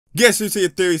Guess who's here?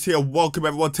 Theories here. Welcome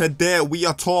everyone. Today we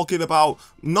are talking about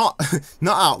not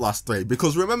Outlast 3,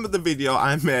 because remember the video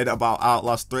I made about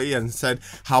Outlast 3 and said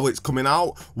how it's coming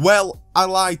out? Well, I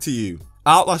lied to you.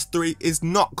 Outlast 3 is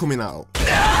not coming out.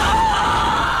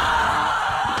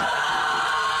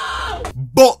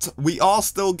 But we are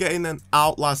still getting an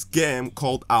Outlast game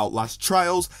called Outlast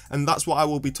Trials, and that's what I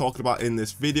will be talking about in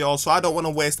this video. So I don't want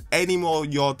to waste any more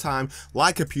of your time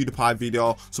like a PewDiePie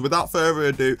video. So without further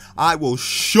ado, I will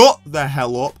shut the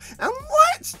hell up and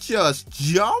let's just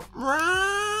jump right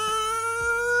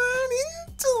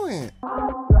into it.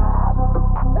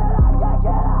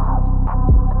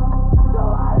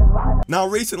 Now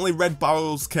recently Red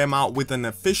Barrels came out with an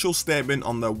official statement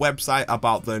on their website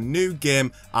about their new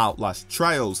game Outlast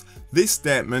Trials. This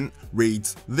statement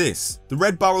reads this: the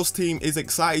Red Barrels team is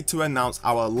excited to announce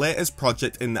our latest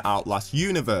project in the Outlast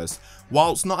universe.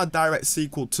 Whilst not a direct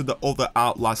sequel to the other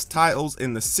Outlast titles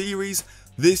in the series,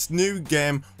 this new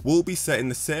game will be set in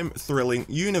the same thrilling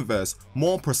universe,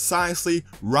 more precisely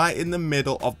right in the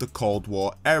middle of the Cold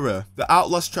War era. The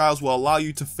Outlast Trials will allow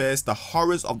you to face the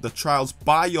horrors of the trials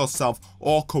by yourself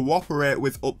or cooperate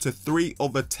with up to 3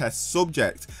 other test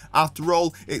subjects. After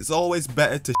all, it's always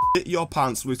better to shit your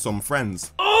pants with some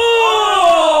friends.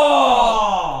 Oh!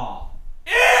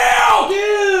 Ew!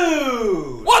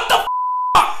 Dude! What the f***?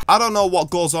 I don't know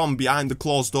what goes on behind the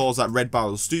closed doors at Red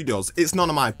Barrel Studios, it's none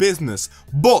of my business,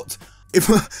 but if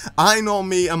I know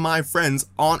me and my friends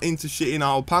aren't into shitting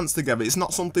our pants together, it's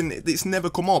not something, it's never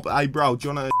come up. Hey bro, do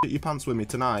you wanna shit your pants with me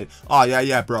tonight? Oh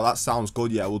yeah bro, that sounds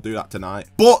good, yeah, we'll do that tonight.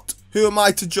 But who am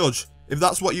I to judge? If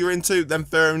that's what you're into, then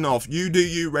fair enough, you do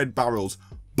you, Red Barrels.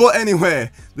 But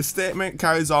anyway, the statement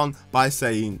carries on by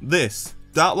saying this: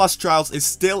 the Outlast Trials is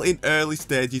still in early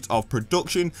stages of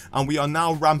production and we are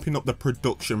now ramping up the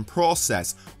production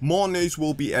process. More news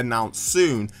will be announced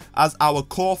soon. As our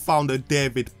co-founder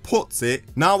David puts it,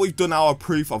 now we've done our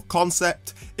proof of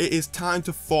concept, it is time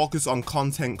to focus on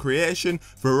content creation,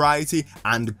 variety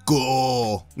and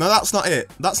gore. Now that's not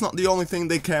it. That's not the only thing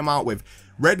they came out with.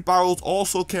 Red Barrels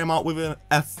also came out with an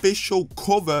official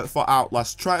cover for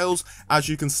Outlast Trials, as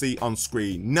you can see on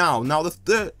screen now. Now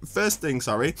the first thing,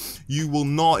 you will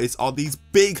notice are these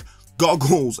big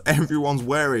goggles everyone's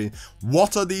wearing.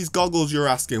 What are these goggles, you're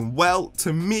asking? Well,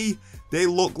 to me, they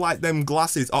look like them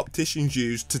glasses opticians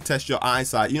use to test your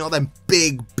eyesight. You know, them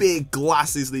big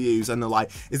glasses they use, and they're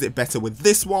like, is it better with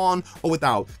this one or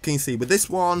without? Can you see with this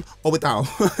one or without?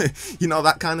 You know,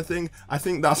 that kind of thing. I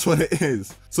think that's what it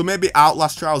is. So maybe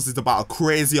Outlast Trials is about a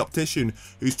crazy optician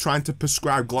who's trying to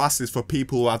prescribe glasses for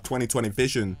people who have 20/20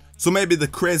 vision. So maybe the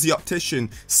crazy optician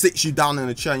sits you down in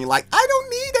a chair and you're like, I don't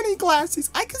need any glasses,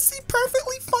 I can see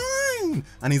perfectly fine.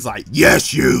 And he's like,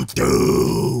 yes you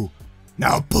do.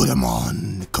 Now put them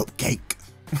on, cupcake.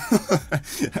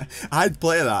 I'd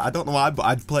play that. I don't know why, but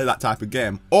I'd play that type of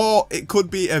game. Or it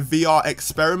could be a VR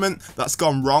experiment that's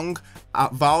gone wrong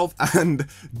at Valve and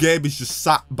Gabe is just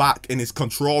sat back in his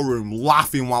control room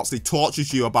laughing whilst he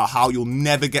tortures you about how you'll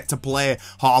never get to play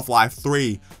Half-Life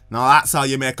 3. Now that's how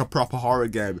you make a proper horror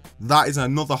game. That is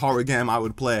another horror game I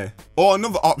would play. Or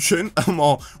another option, a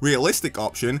more realistic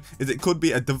option, is it could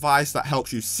be a device that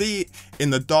helps you see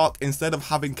in the dark instead of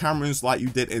having cameras like you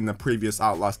did in the previous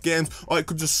Outlast games, or it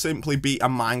could just simply be a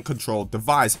mind controlled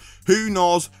device. Who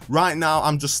knows? Right now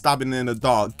I'm just stabbing in the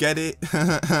dark. Get it?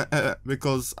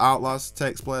 Because Outlast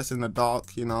takes place in the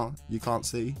dark, you know, you can't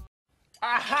see.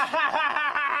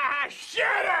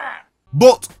 Shut up!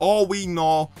 But all we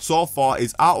know so far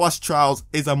is Outlast Trials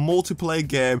is a multiplayer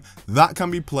game that can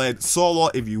be played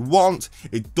solo if you want.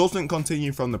 It doesn't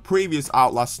continue from the previous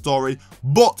Outlast story,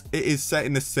 but it is set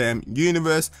in the same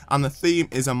universe and the theme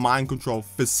is a mind control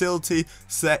facility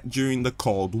set during the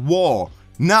Cold War.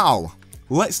 Now,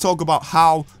 let's talk about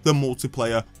how the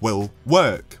multiplayer will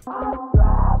work.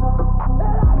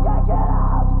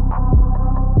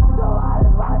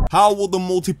 How will the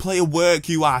multiplayer work,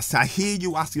 you ask? I hear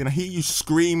you asking, I hear you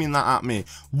screaming that at me.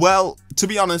 Well, to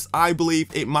be honest, I believe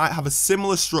it might have a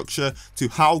similar structure to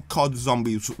how COD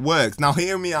Zombies works. Now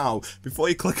hear me out, before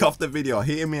you click off the video,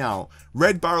 hear me out.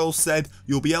 Red Barrel said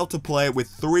you'll be able to play with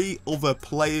 3 other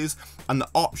players and the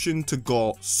option to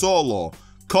go solo.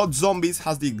 COD Zombies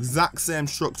has the exact same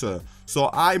structure, so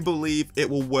I believe it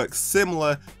will work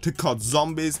similar to COD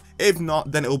Zombies. If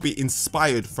not, then it will be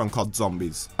inspired from COD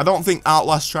Zombies. I don't think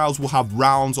Outlast Trials will have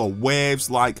rounds or waves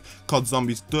like COD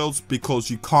Zombies does because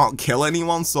you can't kill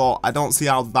anyone, so I don't see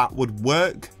how that would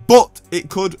work. But it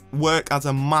could work as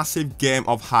a massive game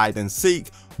of hide and seek,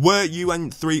 where you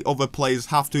and 3 other players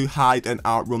have to hide and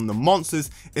outrun the monsters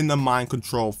in the mind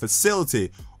control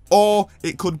facility. Or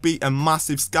it could be a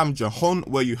massive scavenger hunt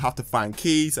where you have to find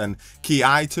keys and key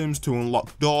items to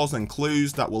unlock doors and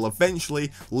clues that will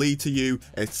eventually lead to you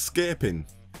escaping.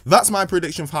 That's my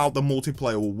prediction of how the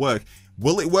multiplayer will work.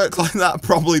 Will it work like that?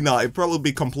 Probably not. It'll probably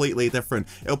be completely different.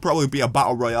 It'll probably be a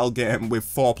battle royale game with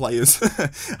 4 players.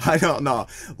 I don't know.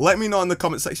 Let me know in the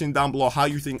comment section down below how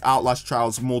you think Outlast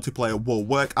Trials multiplayer will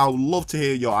work. I would love to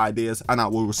hear your ideas and I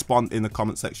will respond in the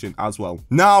comment section as well.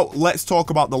 Now, let's talk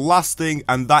about the last thing,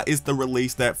 and that is the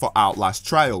release date for Outlast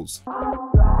Trials.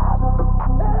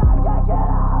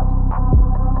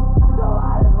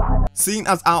 Seeing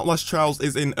as Outlast Trials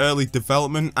is in early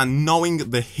development and knowing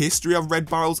the history of Red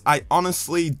Barrels, I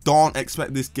honestly don't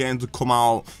expect this game to come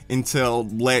out until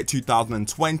late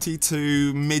 2020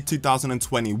 to mid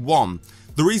 2021.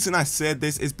 The reason I say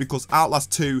this is because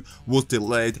Outlast 2 was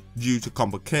delayed due to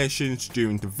complications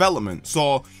during development.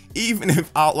 So even if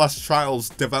Outlast Trials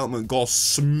development goes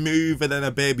smoother than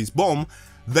a baby's bum,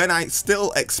 then I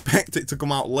still expect it to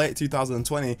come out late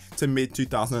 2020 to mid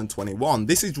 2021.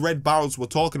 This is Red Barrels we're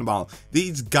talking about.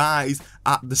 These guys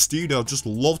at the studio just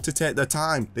love to take their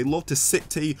time. They love to sip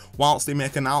tea whilst they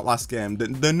make an Outlast game.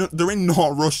 They're in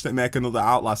no rush to make another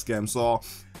Outlast game. So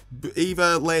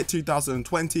either late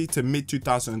 2020 to mid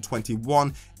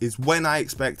 2021 is when I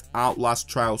expect Outlast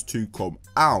Trials to come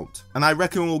out, and I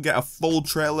reckon we'll get a full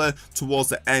trailer towards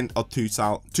the end of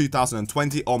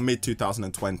 2020 or mid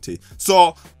 2020.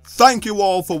 So thank you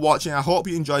all for watching. I hope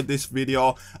you enjoyed this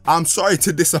video. I'm sorry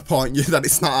to disappoint you that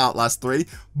it's not Outlast 3,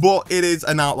 but it is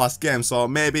an Outlast game, so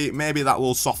maybe that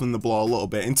will soften the blow a little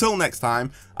bit. Until next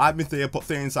time, I've been THEAR. Put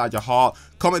THEAR inside your heart.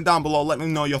 Comment down below, let me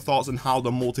know your thoughts on how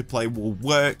the multiplayer will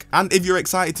work, and if you're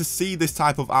excited to see this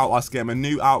type of Outlast game, a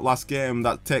new Outlast game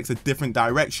that takes a different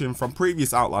direction from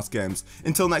previous Outlast games.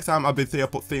 Until next time, I've been THEAR.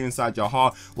 Put THEAR inside your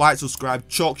heart. Like, subscribe,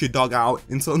 choke your dog out.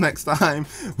 Until next time,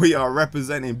 we are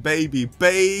representing baby.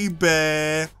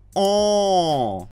 Oh.